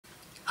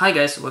Hi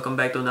guys, welcome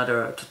back to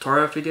another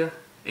tutorial video.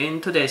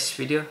 In today's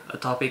video, a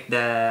topic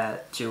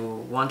that you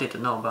wanted to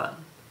know about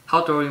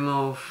how to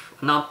remove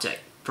an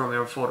object from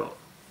your photo.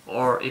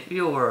 Or if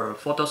you are a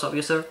Photoshop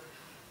user,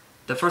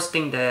 the first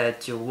thing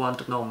that you want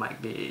to know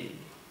might be,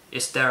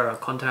 is there a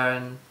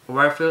content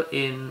aware field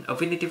in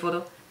Affinity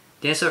Photo?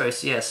 The answer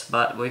is yes,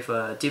 but with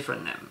a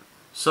different name.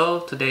 So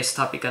today's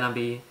topic gonna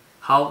be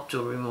how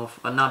to remove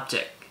an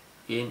object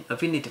in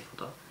Affinity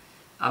Photo.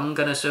 I'm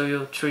gonna show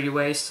you 3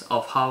 ways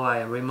of how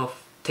I remove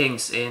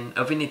things in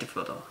Affinity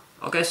Photo.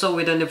 Okay, so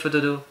without any further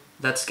ado,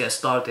 let's get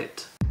started.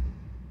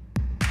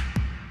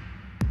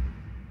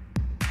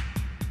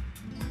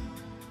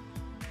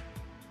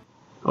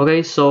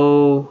 Okay,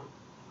 so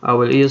I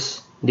will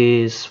use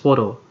this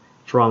photo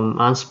from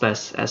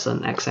Unsplash as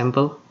an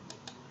example.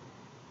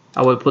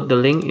 I will put the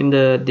link in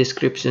the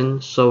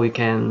description so you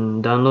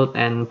can download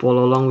and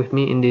follow along with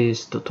me in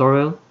this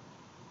tutorial.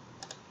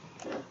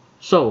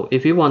 So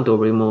if you want to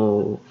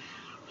remove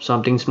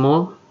something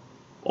small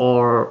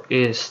or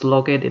is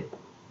located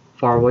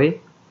far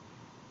away,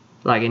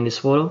 like in this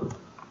photo,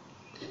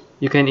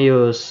 you can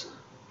use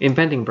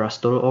Inventing brush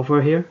tool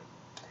over here.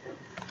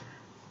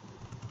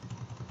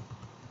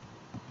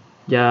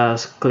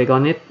 Just click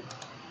on it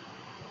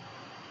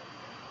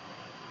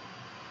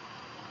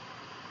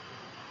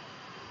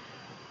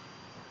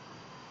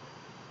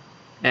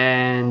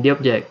and the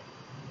object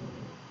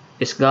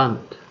is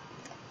gone.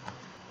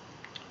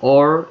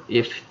 Or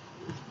if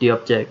the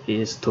object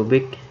is too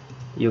big,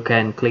 you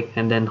can click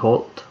and then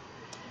hold,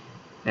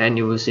 and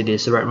you will see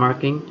this red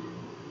marking,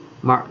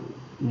 mark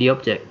the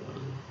object.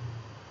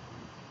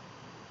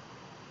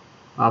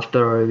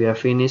 After we are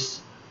finished,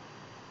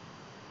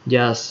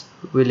 just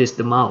release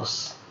the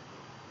mouse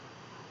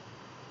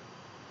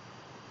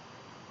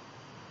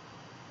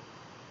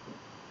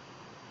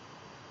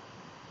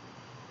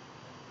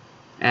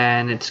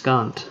and it's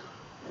gone.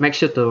 Make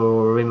sure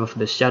to remove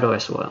the shadow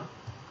as well.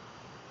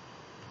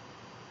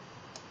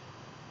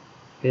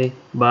 Okay,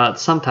 but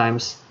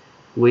sometimes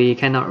we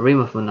cannot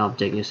remove an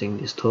object using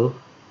this tool.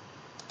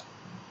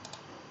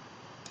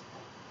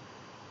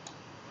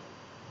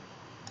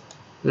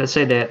 Let's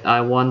say that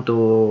I want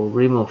to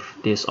remove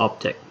this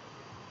object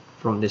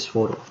from this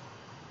photo.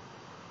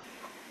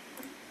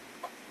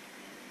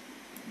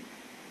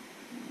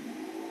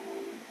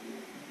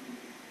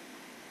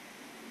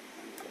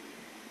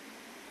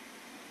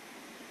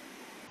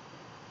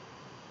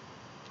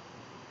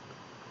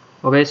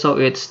 Okay, so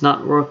it's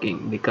not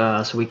working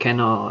because we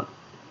cannot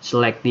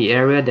select the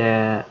area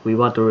that we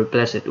want to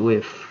replace it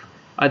with.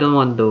 I don't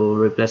want to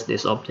replace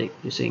this object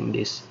using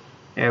this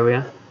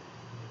area.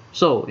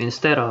 So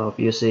instead of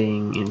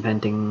using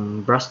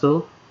Inventing brush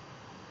tool,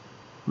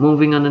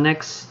 moving on the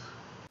next,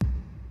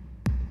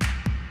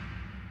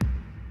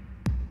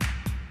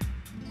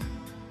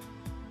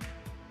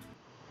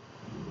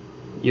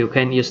 you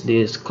can use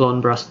this clone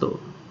brush tool.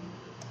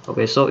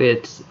 Okay, so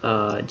it's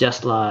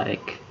just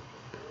like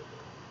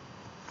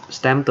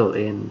stamp tool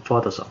in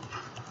Photoshop.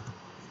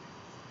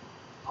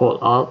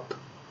 Hold Alt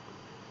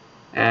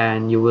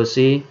and you will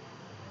see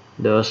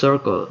the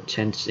circle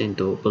change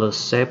into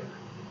plus shape,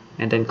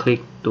 and then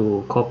click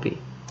to copy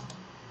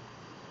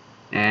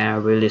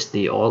and release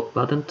the Alt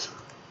button,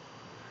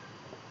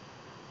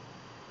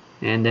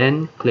 and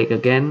then click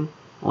again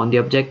on the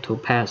object to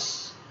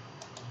pass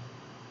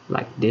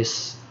like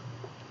this.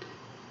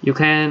 You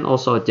can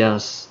also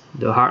adjust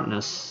the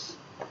hardness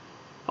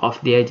of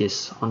the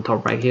edges on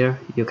top right here.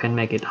 You can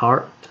make it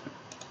hard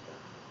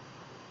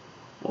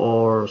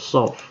or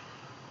soft.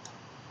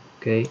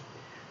 Okay,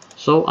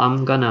 so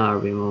I'm gonna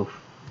remove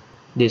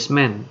this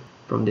man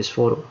from this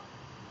photo.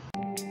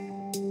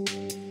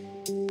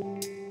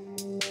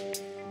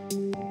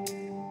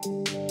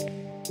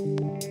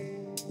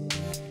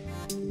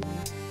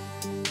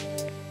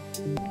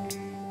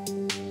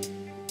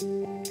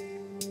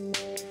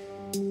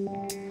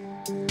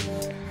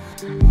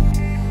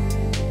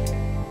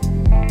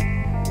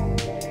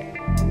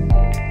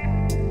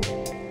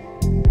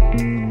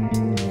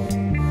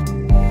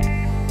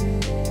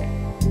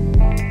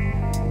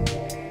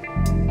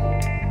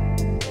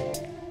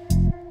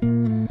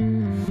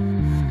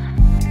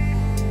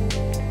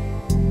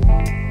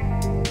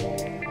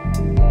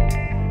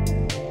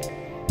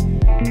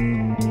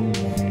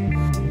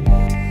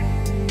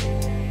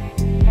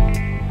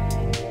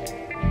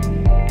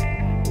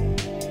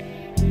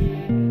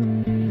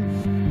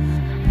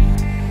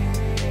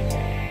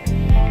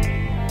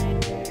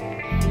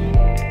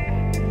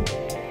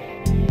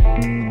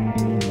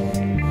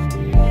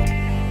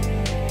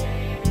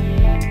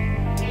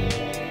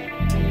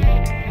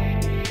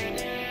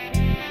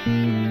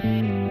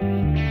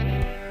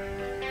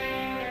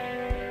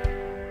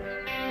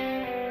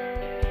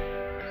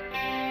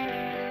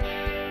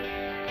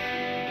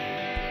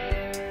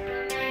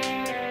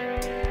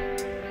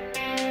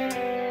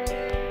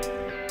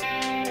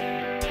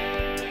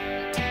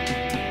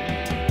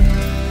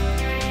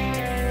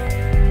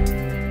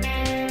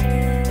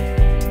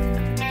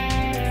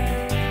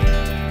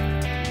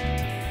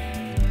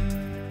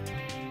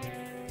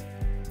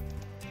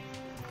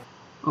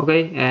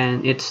 Okay,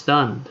 and it's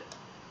done.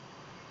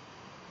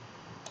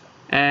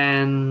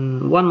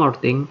 And one more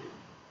thing,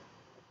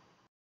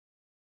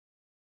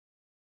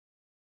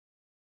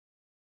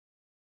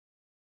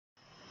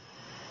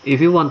 if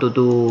you want to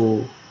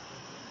do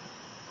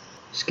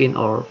skin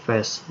or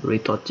face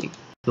retouching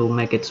to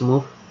make it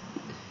smooth,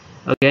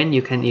 again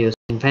you can use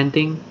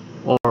Inventing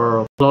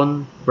or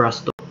clone brush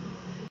tool,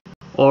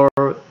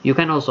 or you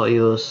can also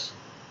use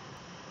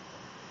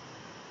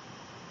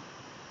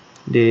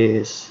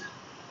this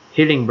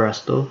healing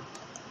brush tool.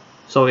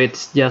 So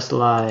it's just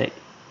like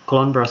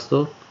clone brush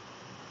tool.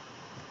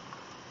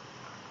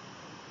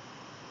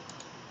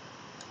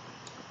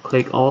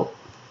 Click Alt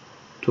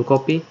to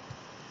copy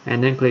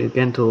and then click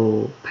again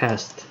to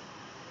paste.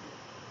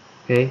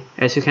 Okay,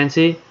 as you can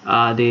see,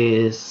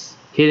 this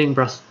healing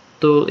brush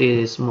tool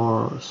is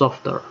more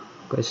softer.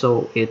 Okay,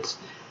 so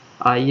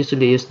I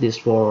usually use this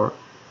for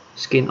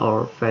skin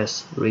or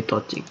face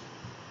retouching.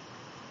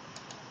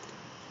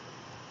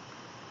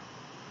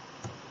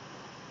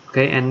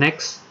 Okay, and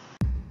next,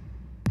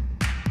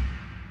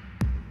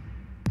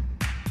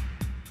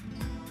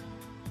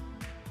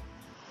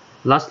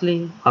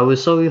 lastly, I will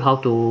show you how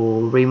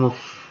to remove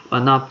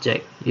an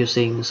object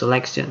using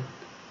selection,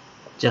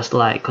 just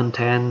like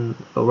content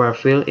aware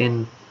fill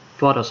in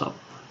Photoshop.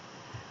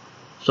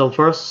 So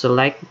first,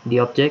 select the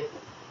object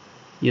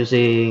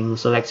using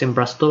selection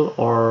brush tool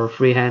or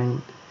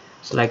freehand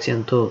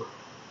selection tool.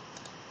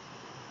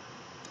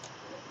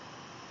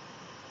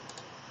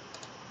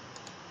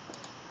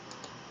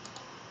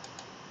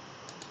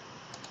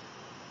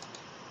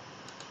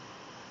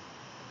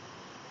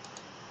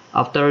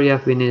 After you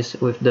have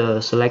finished with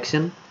the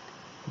selection,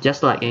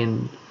 just like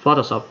in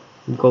Photoshop,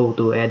 go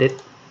to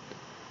Edit,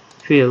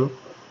 Fill,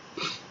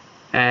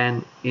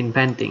 and in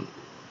Painting.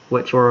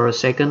 Wait for a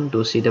second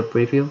to see the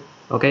preview.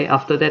 Okay,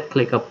 after that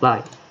click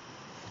Apply.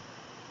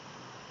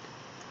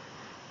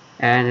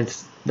 And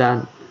it's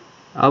done.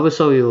 I will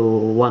show you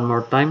one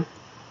more time.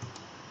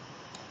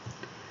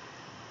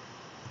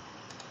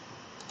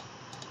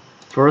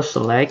 First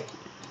select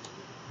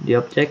the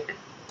object.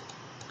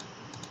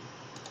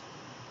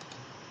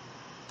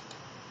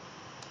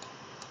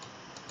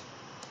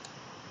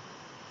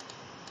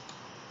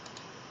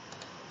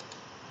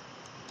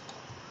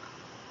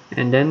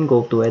 And then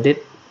go to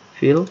Edit,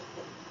 Fill,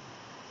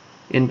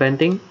 in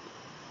Painting,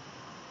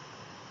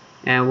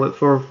 and wait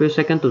for a few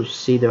seconds to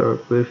see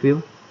the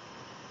preview.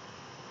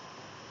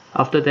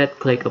 After that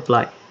click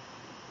Apply.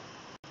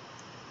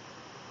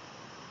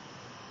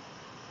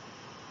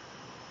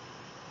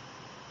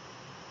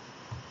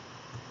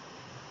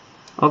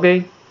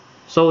 Okay,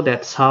 so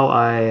that's how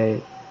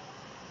I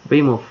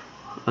remove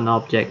an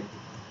object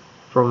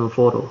from a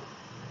photo.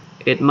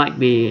 It might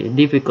be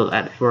difficult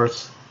at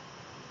first,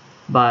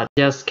 but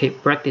just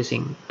keep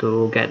practicing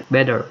to get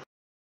better.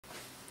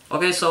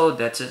 Okay, so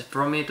that's it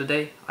from me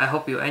today. I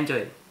hope you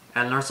enjoyed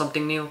and learned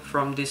something new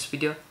from this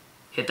video.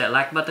 Hit that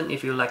like button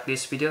if you like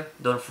this video.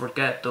 Don't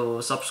forget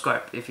to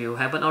subscribe if you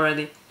haven't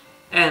already.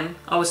 And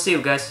I will see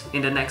you guys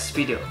in the next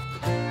video.